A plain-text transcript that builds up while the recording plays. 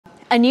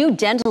A new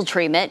dental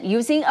treatment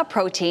using a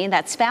protein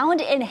that's found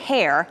in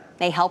hair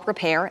may help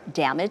repair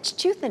damaged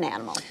tooth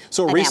enamel.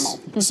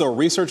 So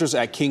researchers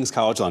at King's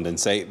College London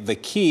say the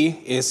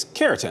key is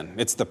keratin.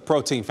 It's the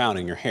protein found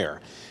in your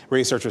hair.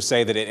 Researchers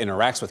say that it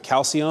interacts with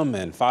calcium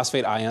and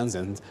phosphate ions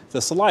in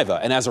the saliva,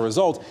 and as a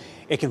result,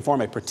 it can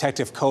form a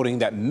protective coating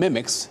that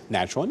mimics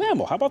natural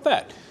enamel. How about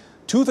that?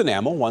 Tooth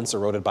enamel, once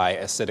eroded by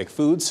acidic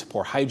foods,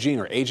 poor hygiene,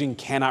 or aging,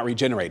 cannot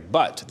regenerate.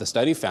 But the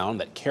study found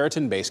that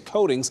keratin-based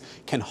coatings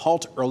can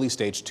halt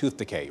early-stage tooth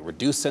decay,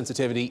 reduce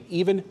sensitivity,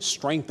 even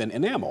strengthen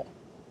enamel.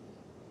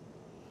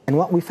 And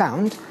what we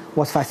found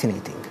was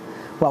fascinating.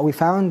 What we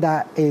found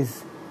that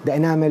is the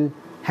enamel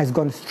has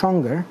gone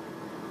stronger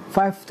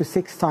 5 to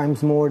 6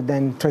 times more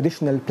than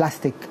traditional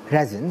plastic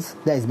resins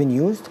that has been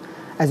used,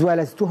 as well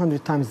as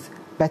 200 times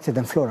better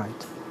than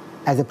fluoride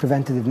as a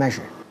preventative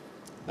measure.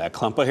 That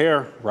clump of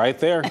hair right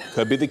there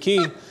could be the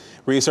key.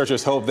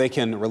 Researchers hope they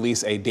can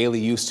release a daily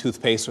use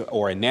toothpaste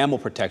or enamel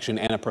protection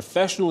and a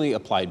professionally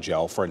applied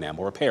gel for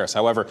enamel repairs.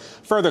 However,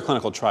 further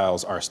clinical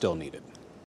trials are still needed.